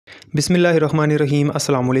बिस्मिल्लाहिर्रहमानिर्रहीम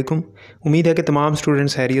अस्सलाम वालेकुम। उम्मीद है कि तमाम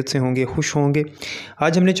स्टूडेंट्स खैरियत से होंगे, खुश होंगे।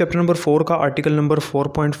 आज हमने चैप्टर नंबर 4 का आर्टिकल नंबर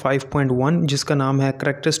 4.5.1 जिसका नाम है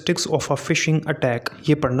characteristics of a phishing attack,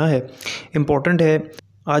 ये पढ़ना है, इम्पॉर्टेंट है।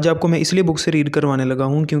 आज आपको मैं इसलिए बुक से रीड करवाने लगा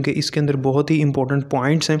हूँ क्योंकि इसके अंदर बहुत ही इंपॉर्टेंट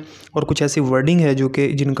पॉइंट्स हैं और कुछ ऐसी वर्डिंग है जो कि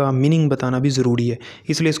जिनका मीनिंग बताना भी ज़रूरी है,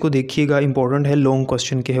 इसलिए इसको देखिएगा, इंपॉर्टेंट है लॉन्ग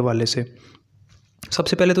क्वेश्चन के हवाले से।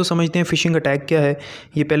 सबसे पहले तो समझते हैं फ़िशिंग अटैक क्या है।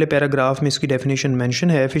 ये पहले पैराग्राफ में इसकी डेफिनेशन मेंशन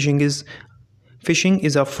है। Phishing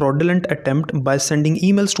is a fraudulent attempt by sending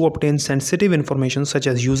emails to obtain sensitive information such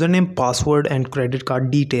as username, password and credit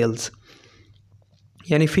card details।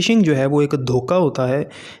 यानी फ़िशिंग जो है वो एक धोखा होता है,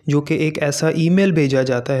 जो कि एक ऐसा ईमेल भेजा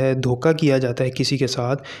जाता है, धोखा किया जाता है किसी के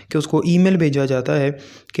साथ कि उसको ईमेल भेजा जाता है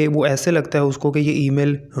कि वो ऐसे लगता है उसको कि ये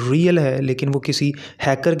ईमेल रियल है, लेकिन वो किसी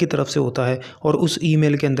हैकर की तरफ से होता है और उस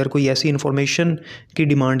ईमेल के अंदर कोई ऐसी इन्फॉर्मेशन की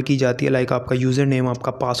डिमांड की जाती है, लाइक आपका यूज़र नेम,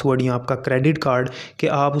 आपका पासवर्ड या आपका क्रेडिट कार्ड, कि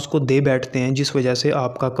आप उसको दे बैठते हैं, जिस वजह से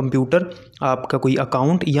आपका कंप्यूटर, आपका कोई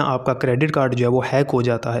अकाउंट या आपका क्रेडिट कार्ड जो है वो हैक हो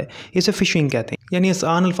जाता है। इसे फ़िशिंग कहते हैं। यानी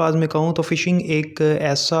आसान अल्फाज में कहूँ तो फ़िशिंग एक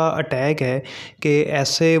ऐसा अटैक है कि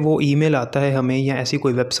ऐसे वो ईमेल आता है हमें या ऐसी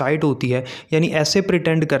कोई वेबसाइट होती है, यानी ऐसे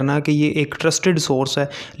प्रिटेंड करना कि ये एक ट्रस्टेड सोर्स है,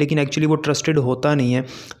 लेकिन एक्चुअली वो ट्रस्टेड होता नहीं है।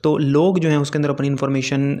 तो लोग जो हैं उसके अंदर अपनी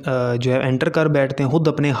इन्फॉर्मेशन जो है एंटर कर बैठते हैं, खुद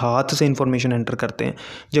अपने हाथ से इन्फॉर्मेशन एंटर करते हैं,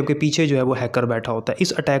 जबकि पीछे जो है वो हैकर बैठा होता है।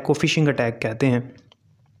 इस अटैक को फ़िशिंग अटैक कहते हैं।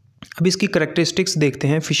 अब इसकी करैक्टरिस्टिक्स देखते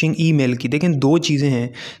हैं फ़िशिंग ईमेल की। देखें, दो चीज़ें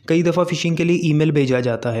हैं। कई दफ़ा फ़िशिंग के लिए ईमेल भेजा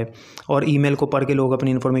जाता है और ईमेल को पढ़ के लोग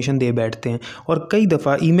अपनी इन्फॉर्मेशन दे बैठते हैं, और कई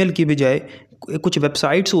दफ़ा ईमेल की बजाय कुछ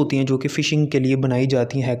वेबसाइट्स होती हैं जो कि फ़िशिंग के लिए बनाई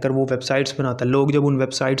जाती हैं। हैकर वो वेबसाइट्स बनाता है। लोग जब उन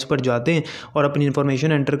वेबसाइट्स पर जाते हैं और अपनी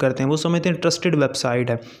इन्फॉर्मेशन एंटर करते हैं, वो समझते हैं ट्रस्टेड वेबसाइट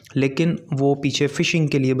है, लेकिन वो पीछे फ़िशिंग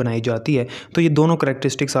के लिए बनाई जाती है। तो ये दोनों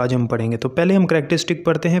करैक्टरिस्टिक्स आज हम पढ़ेंगे। तो पहले हम करैक्टरिस्टिक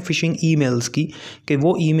पढ़ते हैं फ़िशिंग ईमेल्स की, कि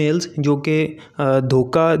वो ईमेल्स जो कि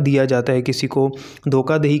धोखा दिया जाता है, किसी को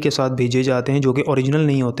धोखाधड़ी के साथ भेजे जाते हैं, जो कि ओरिजिनल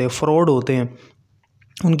नहीं होते, फ्रॉड होते हैं,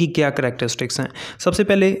 उनकी क्या करैक्टरिस्टिक्स हैं। सबसे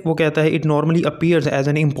पहले वो कहता है it normally appears as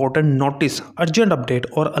an important notice, urgent update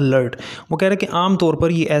और अलर्ट। वो कह रहा है कि आम तौर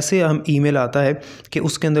पर ये ऐसे हम ईमेल आता है कि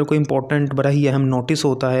उसके अंदर कोई इंपॉर्टेंट बड़ा ही अहम नोटिस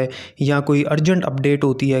होता है या कोई अर्जेंट अपडेट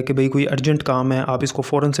होती है कि भाई कोई अर्जेंट काम है, आप इसको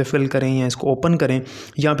फ़ौरन से फिल करें या इसको ओपन करें,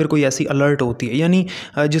 या फिर कोई ऐसी अलर्ट होती है, यानी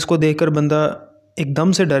जिसको देखकर बंदा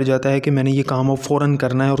एकदम से डर जाता है कि मैंने ये काम अब फ़ौरन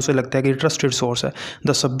करना है और उसे लगता है कि ट्रस्टेड सोर्स है।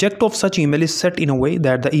 The subject of such email is set in a way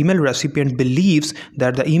that the email recipient believes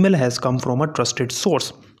that the email has come from a trusted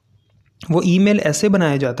source. वो ईमेल ऐसे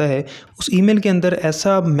बनाया जाता है, उस ईमेल के अंदर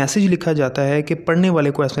ऐसा मैसेज लिखा जाता है कि पढ़ने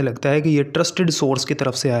वाले को ऐसा लगता है कि ये ट्रस्टेड सोर्स की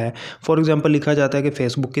तरफ से आया है। फॉर एग्जांपल लिखा जाता है कि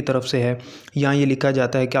फ़ेसबुक की तरफ से है, या ये लिखा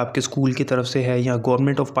जाता है कि आपके स्कूल की तरफ से है या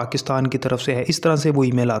गवर्नमेंट ऑफ पाकिस्तान की तरफ से है। इस तरह से वो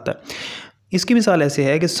ईमेल आता है। इसकी मिसाल ऐसे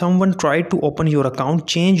है कि someone try to open your account,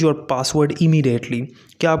 change your password immediately.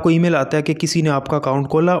 क्या आपको ईमेल आता है कि किसी ने आपका अकाउंट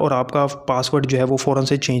खोला और आपका पासवर्ड जो है वो फ़ौरन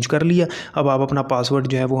से चेंज कर लिया, अब आप अपना पासवर्ड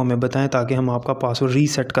जो है वो हमें बताएं ताकि हम आपका पासवर्ड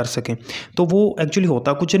रीसेट कर सकें। तो वो एक्चुअली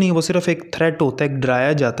होता कुछ नहीं है, वो सिर्फ एक थ्रेट होता है, एक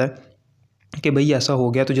डराया जाता है कि भाई ऐसा हो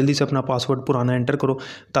गया तो जल्दी से अपना पासवर्ड पुराना एंटर करो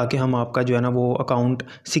ताकि हम आपका जो है ना वो अकाउंट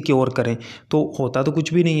सिक्योर करें। तो होता तो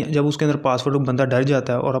कुछ भी नहीं है। जब उसके अंदर पासवर्ड बंदा डर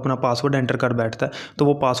जाता है और अपना पासवर्ड एंटर कर बैठता है तो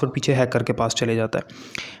वो पासवर्ड पीछे हैकर के पास चले जाता है।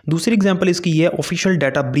 दूसरी एग्जांपल इसकी ये है official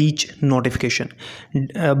data breach notification.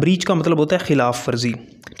 Breach का मतलब होता है खिलाफ वर्जी,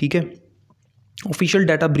 ठीक है। ऑफिशियल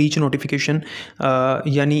डाटा ब्रीच नोटिफिकेशन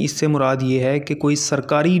यानी इससे मुराद ये है कि कोई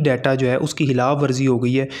सरकारी डाटा जो है उसकी खिलाफ वर्जी हो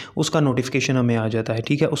गई है, उसका नोटिफिकेशन हमें आ जाता है,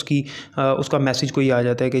 ठीक है। उसका मैसेज कोई आ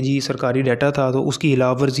जाता है कि जी सरकारी डाटा था तो उसकी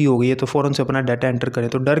खिलाफ वर्जी हो गई है, तो फ़ौरन से अपना डाटा एंटर करें।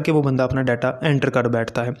 तो डर के वो बंदा अपना डाटा एंटर कर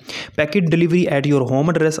बैठता है। Packet delivery at your home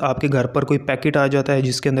address, आपके घर पर कोई पैकेट आ जाता है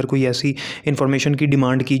जिसके अंदर कोई ऐसी इन्फॉर्मेशन की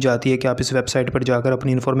डिमांड की जाती है कि आप इस वेबसाइट पर जाकर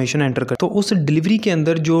अपनी इन्फॉर्मेशन एंटर करें। तो उस डिलीवरी के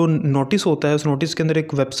अंदर जो नोटिस होता है, उस नोटिस के अंदर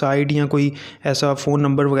एक वेबसाइट या कोई ऐसा फ़ोन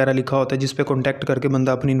नंबर वगैरह लिखा होता है जिस पे कॉन्टैक्ट करके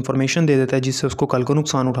बंदा अपनी इन्फॉर्मेशन दे देता है, जिससे उसको कल को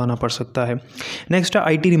नुकसान उठाना पड़ सकता है। नेक्स्ट है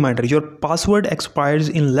IT reminder, your password expires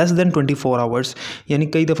in less than 24 hours. यानी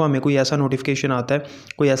कई दफ़ा हमें कोई ऐसा नोटिफिकेशन आता है,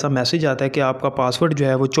 कोई ऐसा मैसेज आता है कि आपका पासवर्ड जो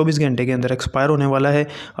है वो 24 घंटे के अंदर एक्सपायर होने वाला है,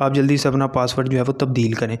 आप जल्दी से अपना पासवर्ड जो है वो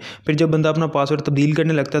तब्दील करें। फिर जब बंदा अपना पासवर्ड तब्दील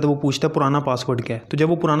करने लगता है तो वो पूछता है पुराना पासवर्ड क्या है। तो जब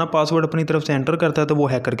वो पुराना पासवर्ड अपनी तरफ से एंटर करता है तो वो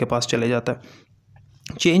हैकर के पास चले जाता है।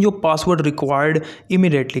 Change of password required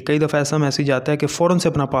immediately, कई दफ़ा ऐसा मैसेज आता है कि फ़ौरन से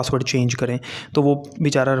अपना पासवर्ड चेंज करें, तो वो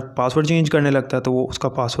बेचारा पासवर्ड चेंज करने लगता है तो वो उसका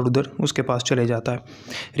पासवर्ड उधर उसके पास चले जाता है।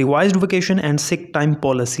 Revised vacation and sick time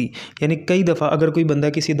policy, यानी कई दफ़ा अगर कोई बंदा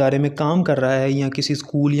किसी इदारे में काम कर रहा है या किसी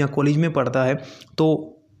स्कूल या कॉलेज में पढ़ता है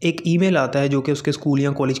तो एक ईमेल आता है जो कि उसके स्कूल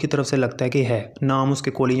या कॉलेज की तरफ से लगता है कि है, नाम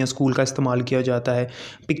उसके कॉलेज या स्कूल का इस्तेमाल किया जाता है,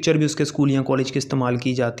 पिक्चर भी उसके स्कूल या कॉलेज की इस्तेमाल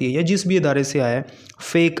की जाती है, या जिस भी इदारे से आया है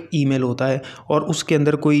फेक ईमेल होता है, और उसके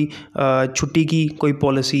अंदर कोई छुट्टी की कोई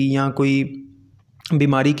पॉलिसी या कोई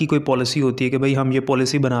बीमारी की कोई पॉलिसी होती है कि भाई हम ये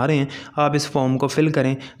पॉलिसी बना रहे हैं, आप इस फॉर्म को फिल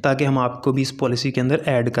करें ताकि हम आपको भी इस पॉलिसी के अंदर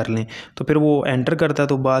ऐड कर लें। तो फिर वो एंटर करता है,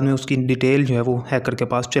 तो बाद में उसकी डिटेल जो है वो हैकर के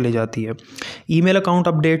पास चले जाती है। ईमेल अकाउंट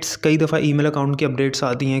अपडेट्स, कई दफ़ा ईमेल अकाउंट की अपडेट्स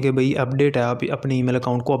आती हैं कि भाई अपडेट है, आप अपने ईमेल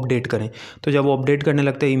अकाउंट को अपडेट करें। तो जब वो अपडेट करने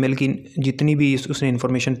लगता है, ईमेल की जितनी भी उसने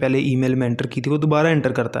इन्फॉर्मेशन पहले ईमेल में एंटर की थी वो दोबारा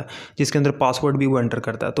एंटर करता है, जिसके अंदर पासवर्ड भी वो एंटर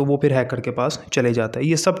करता है, तो वो फिर हैकर के पास चले जाता है।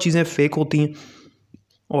 ये सब चीज़ें फ़ेक होती हैं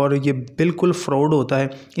और ये बिल्कुल फ्रॉड होता है,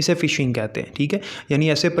 इसे फ़िशिंग कहते हैं। ठीक है, यानी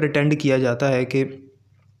ऐसे प्रिटेंड किया जाता है कि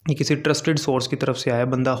ये किसी ट्रस्टेड सोर्स की तरफ से आया,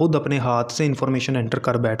 बंदा खुद अपने हाथ से इन्फॉर्मेशन एंटर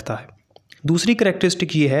कर बैठता है। दूसरी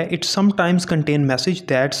करैक्टरिस्टिक ये है, it sometimes contain message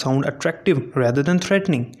that sound attractive rather than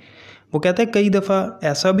threatening. वो कहता है कई दफ़ा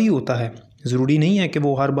ऐसा भी होता है, ज़रूरी नहीं है कि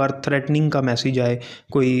वो हर बार थ्रेटनिंग का मैसेज आए,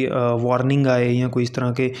 कोई वार्निंग आए या कोई इस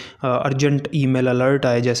तरह के अर्जेंट ईमेल अलर्ट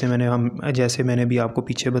आए, जैसे मैंने भी आपको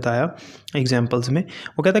पीछे बताया एग्जांपल्स में।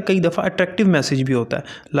 वो कहता है कई दफ़ा अट्रैक्टिव मैसेज भी होता है,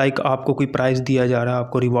 लाइक आपको कोई प्राइज़ दिया जा रहा है,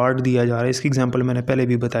 आपको रिवार्ड दिया जा रहा है। इसकी एग्जांपल मैंने पहले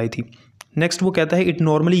भी बताई थी। नेक्स्ट वो कहता है it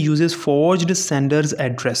normally uses forged sender's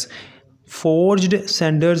address. Forged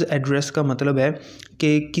sender's address का मतलब है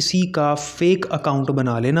कि किसी का फेक अकाउंट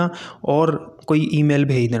बना लेना और कोई ईमेल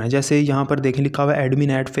भेज देना। जैसे यहाँ पर देखें लिखा हुआ है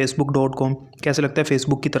admin@facebook.com, कैसे लगता है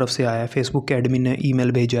फेसबुक की तरफ से आया है, फेसबुक के एडमिन ने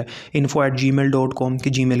ईमेल भेजा है। info@gmail.com कि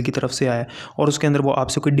जीमेल की तरफ से आया है, और उसके अंदर वो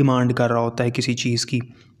आपसे कोई डिमांड कर रहा होता है किसी चीज़ की,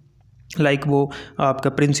 लाइक वो आपका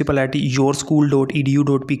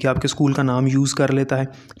principal@yourschool.edu.p के आपके स्कूल का नाम यूज़ कर लेता है।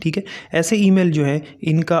 ठीक है, ऐसे ईमेल जो है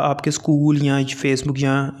इनका आपके स्कूल या फेसबुक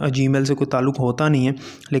या जीमेल से कोई ताल्लुक़ होता नहीं है,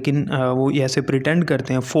 लेकिन वो ऐसे प्रिटेंड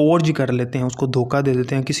करते हैं, फोर्ज कर लेते हैं, उसको धोखा दे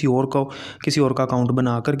देते हैं किसी और का अकाउंट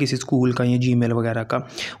बनाकर, किसी स्कूल का या जीमेल वगैरह का।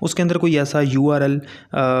 उसके अंदर कोई ऐसा URL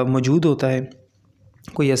मौजूद होता है,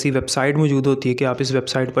 कोई ऐसी वेबसाइट मौजूद होती है कि आप इस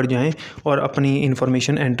वेबसाइट पर जाएं और अपनी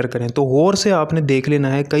इन्फॉर्मेशन एंटर करें। तो गौर से आपने देख लेना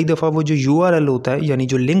है, कई दफ़ा वो जो URL होता है यानी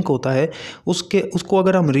जो लिंक होता है उसको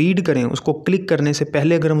अगर हम रीड करें, उसको क्लिक करने से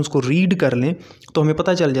पहले अगर हम उसको रीड कर लें तो हमें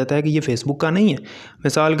पता चल जाता है कि ये फ़ेसबुक का नहीं है।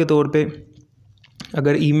 मिसाल के तौर पे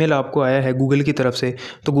अगर ईमेल आपको आया है गूगल की तरफ से,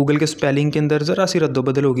 तो गूगल के स्पेलिंग के अंदर ज़रा सी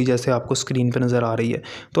रद्दोबदल होगी, जैसे आपको स्क्रीन पे नज़र आ रही है।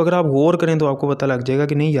 तो अगर आप गौर करें तो आपको पता लग जाएगा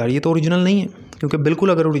कि नहीं यार ये तो ओरिजिनल नहीं है, क्योंकि बिल्कुल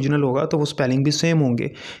अगर ओरिजिनल होगा तो वो स्पेलिंग भी सेम होंगे।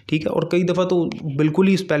 ठीक है, और कई दफ़ा तो बिल्कुल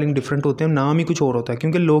ही स्पेलिंग डिफरेंट होते हैं, नाम ही कुछ और होता है,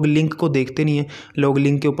 क्योंकि लोग लिंक को देखते नहीं हैं, लोग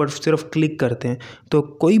लिंक के ऊपर सिर्फ क्लिक करते हैं। तो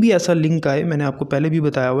कोई भी ऐसा लिंक आए, मैंने आपको पहले भी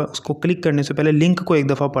बताया हुआ है, उसको क्लिक करने से पहले लिंक को एक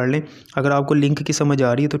दफ़ा पढ़ लें। अगर आपको लिंक की समझ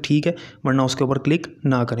आ रही है तो ठीक है, वरना उसके ऊपर क्लिक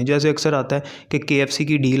ना करें। जैसे अक्सर आता है कि KFC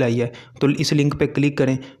की डील आई है, तो इस लिंक पे क्लिक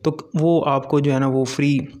करें तो वो आपको जो है ना वो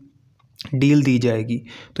फ्री डील दी जाएगी।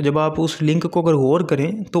 तो जब आप उस लिंक को अगर गौर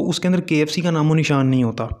करें तो उसके अंदर KFC का नामो निशान नहीं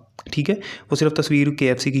होता। ठीक है, वो सिर्फ तस्वीर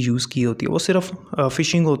KFC की यूज़ की होती है, वो सिर्फ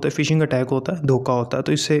फ़िशिंग होता है, फ़िशिंग अटैक होता है, धोखा होता है।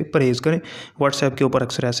 तो इससे परहेज़ करें, व्हाट्सएप के ऊपर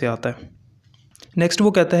अक्सर ऐसे आता है। नेक्स्ट वो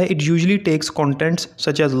कहता है it usually takes contents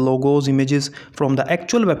such as logos images from the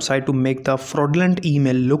actual website to make the fraudulent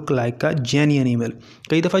email look like a genuine email.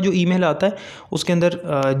 कई दफ़ा जो ईमेल आता है उसके अंदर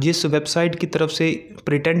जिस वेबसाइट की तरफ से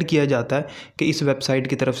प्रिटेंड किया जाता है कि इस वेबसाइट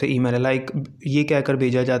की तरफ से ईमेल है, लाइक ये कहकर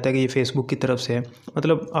भेजा जाता है कि ये फेसबुक की तरफ से है,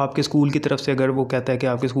 मतलब आपके स्कूल की तरफ से अगर वो कहता है कि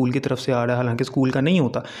आपके स्कूल की तरफ से आ रहा है, हालांकि स्कूल का नहीं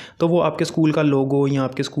होता, तो वो आपके स्कूल का लोगो या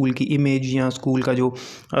आपके स्कूल की इमेज या स्कूल का जो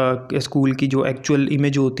स्कूल की जो एक्चुअल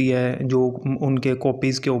इमेज होती है, जो उनके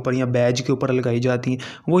कॉपीज़ के ऊपर या बैज के ऊपर लगाई जाती हैं,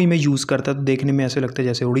 वो इमेज यूज़ करता है। तो देखने में ऐसे लगता है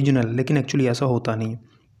जैसे ओरिजिनल, लेकिन एक्चुअली ऐसा होता नहीं है।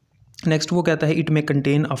 नेक्स्ट वो कहता है it may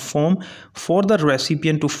contain a form for the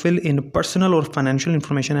recipient to fill in personal और financial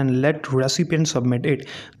information and let recipient submit it.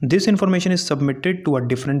 This information is submitted to a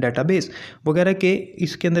different database. वो कह रहा है कि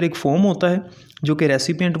इसके अंदर एक फॉर्म होता है जो कि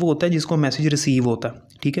रेसिपिएंट वो होता है जिसको मैसेज रिसीव होता है,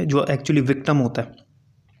 ठीक है, जो एक्चुअली विक्टिम होता है,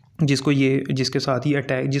 जिसके साथ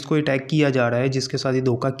ही जिसको अटैक किया जा रहा है, जिसके साथ ही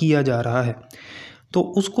धोखा किया जा रहा है, तो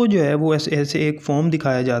उसको जो है वो ऐसे एक फॉर्म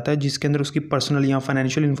दिखाया जाता है जिसके अंदर उसकी पर्सनल या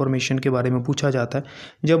फाइनेंशियल इन्फॉर्मेशन के बारे में पूछा जाता है।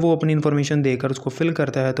 जब वो अपनी इन्फॉर्मेशन देकर उसको फिल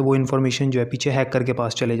करता है तो वो इन्फॉर्मेशन जो है पीछे हैकर के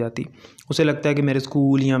पास चले जाती। उसे लगता है कि मेरे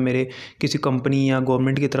स्कूल या मेरे किसी कंपनी या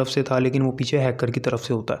गवर्नमेंट की तरफ से था, लेकिन वो पीछे हैकर की तरफ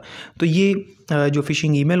से होता है। तो ये जो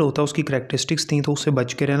फ़िशिंग ईमेल होता है उसकी करैक्टरिस्टिक्स थी, तो उससे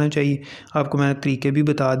बच के रहना चाहिए। आपको मैंने तरीके भी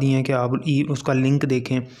बता दिए हैं कि आप उसका लिंक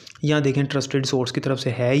देखें या देखें ट्रस्टेड सोर्स की तरफ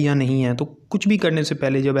से है या नहीं है। तो कुछ भी करने से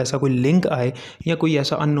पहले जब ऐसा कोई लिंक आए या कोई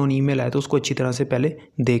ऐसा अननोन ईमेल आए तो उसको अच्छी तरह से पहले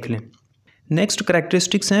देख लें। नेक्स्ट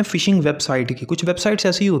करैक्टरिस्टिक्स हैं फ़िशिंग वेबसाइट की। कुछ वेबसाइट्स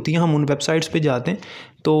ऐसी होती हैं, हम उन वेबसाइट्स पे जाते हैं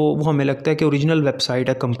तो वो हमें लगता है कि ओरिजिनल वेबसाइट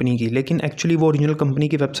है कंपनी की, लेकिन एक्चुअली वो ओरिजिनल कंपनी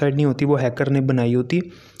की वेबसाइट नहीं होती, वो हैकर ने बनाई होती।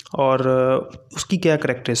 और उसकी क्या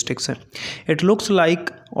करैक्टरिस्टिक्स हैं? It looks like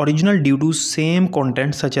original due to same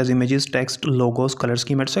content such as images, text, logos, colour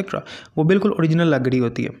scheme etcetera. वो बिल्कुल ओरिजिनल लग रही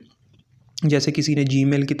होती है। जैसे किसी ने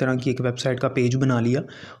जीमेल की तरह की एक वेबसाइट का पेज बना लिया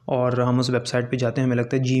और हम उस वेबसाइट पे जाते हैं, हमें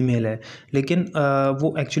लगता है जीमेल है, लेकिन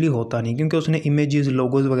वो एक्चुअली होता नहीं, क्योंकि उसने इमेजेस,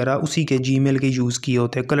 लोगोज़ वगैरह उसी के जीमेल के यूज़ किए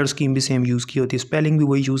होते हैं, कलर स्कीम भी सेम यूज़ की होती है, स्पेलिंग भी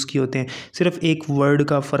वही यूज़ किए होते हैं, सिर्फ एक वर्ड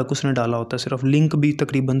का फ़र्क उसने डाला होता है, सिर्फ लिंक भी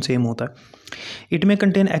तकरीबन सेम होता है। It may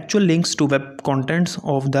contain actual links to web contents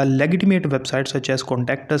of the legitimate website such as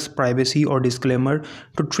contact us, privacy और disclaimer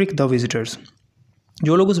to trick the visitors.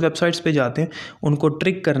 जो लोग उस वेबसाइट्स पे जाते हैं उनको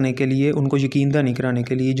ट्रिक करने के लिए, उनको यकीन दहानी कराने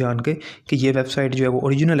के लिए जान के कि ये वेबसाइट जो है वो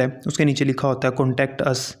ओरिजिनल है, उसके नीचे लिखा होता है कॉन्टैक्ट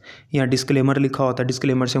अस या डिस्क्लेमर लिखा होता है।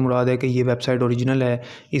 डिस्क्लेमर से मुराद है कि ये वेबसाइट ओरिजिनल है,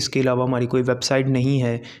 इसके अलावा हमारी कोई वेबसाइट नहीं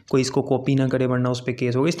है, कोई इसको कॉपी ना करे वरना उस पर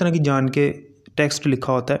केस होगा। इस तरह की जान के टेक्स्ट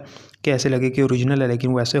लिखा होता है कि ऐसे लगे कि ओरिजिनल है,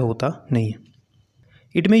 लेकिन वो ऐसे होता नहीं है।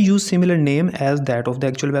 It may use similar name as that of the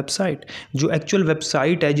actual website. जो एक्चुअल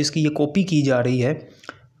वेबसाइट है जिसकी ये कॉपी की जा रही है,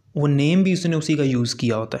 वो नेम भी उसने उसी का यूज़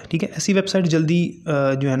किया होता है। ठीक है, ऐसी वेबसाइट जल्दी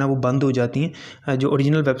जो है ना वो बंद हो जाती हैं। जो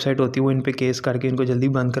ओरिजिनल वेबसाइट होती है वो इन पे केस करके इनको जल्दी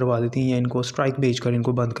बंद करवा देती हैं या इनको स्ट्राइक भेजकर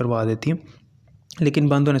इनको बंद करवा देती हैं, लेकिन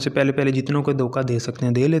बंद होने से पहले पहले जितनों को धोखा दे सकते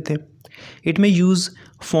हैं दे लेते हैं। It may use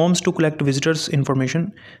forms to collect visitors information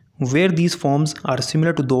where these forms are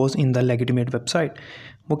similar to those in the legitimate website.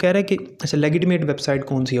 वो कह रहे हैं कि अच्छा लेजिटिमेट वेबसाइट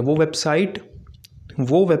कौन सी है?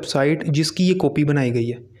 वो वेबसाइट जिसकी ये कॉपी बनाई गई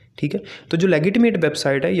है। ठीक है, तो जो लेजिटिमेट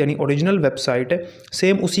वेबसाइट है यानी ओरिजिनल वेबसाइट है,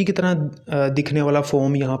 सेम उसी की तरह दिखने वाला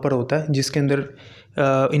फॉर्म यहाँ पर होता है जिसके अंदर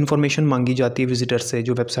इन्फॉर्मेशन मांगी जाती है विजिटर से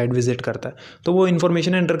जो वेबसाइट विजिट करता है। तो वो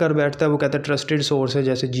इन्फॉर्मेशन एंटर कर बैठता है, वो कहता है ट्रस्टेड सोर्स है,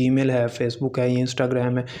 जैसे जीमेल है, फेसबुक है,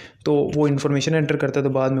 इंस्टाग्राम है, तो वो इन्फॉर्मेशन एंटर करता है, तो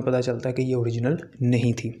बाद में पता चलता है कि ये ओरिजिनल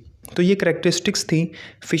नहीं थी। तो ये करैक्टरिस्टिक्स थी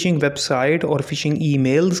फ़िशिंग वेबसाइट और फ़िशिंग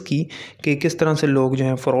ईमेल्स की कि किस तरह से लोग जो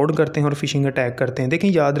हैं फ्रॉड करते हैं और फ़िशिंग अटैक करते हैं। देखें,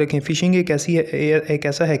 याद रखें, फ़िशिंग एक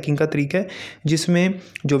ऐसा हैकिंग का तरीका है जिसमें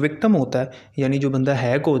जो विक्टिम होता है यानी जो बंदा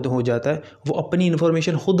हैक हो जाता है वो अपनी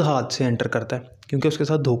इन्फॉर्मेशन खुद हाथ से एंटर करता है, क्योंकि उसके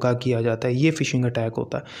साथ धोखा किया जाता है। ये फ़िशिंग अटैक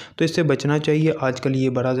होता है, तो इससे बचना चाहिए। आजकल ये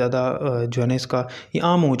बड़ा ज़्यादा जो है ना इसका ये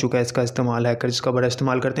आम हो चुका है, इसका इस्तेमाल हैकर इसका बड़ा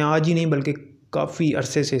इस्तेमाल करते हैं। आज ही नहीं बल्कि काफ़ी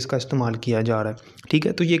अरसे से इसका इस्तेमाल किया जा रहा है। ठीक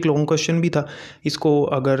है, तो ये एक लॉन्ग क्वेश्चन भी था। इसको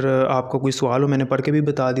अगर आपको कोई सवाल हो, मैंने पढ़ के भी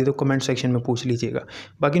बता दी, तो कमेंट सेक्शन में पूछ लीजिएगा।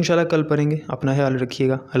 बाकी इंशाल्लाह कल पढ़ेंगे। अपना ख्याल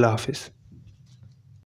रखिएगा। अल्लाह हाफ़िज़।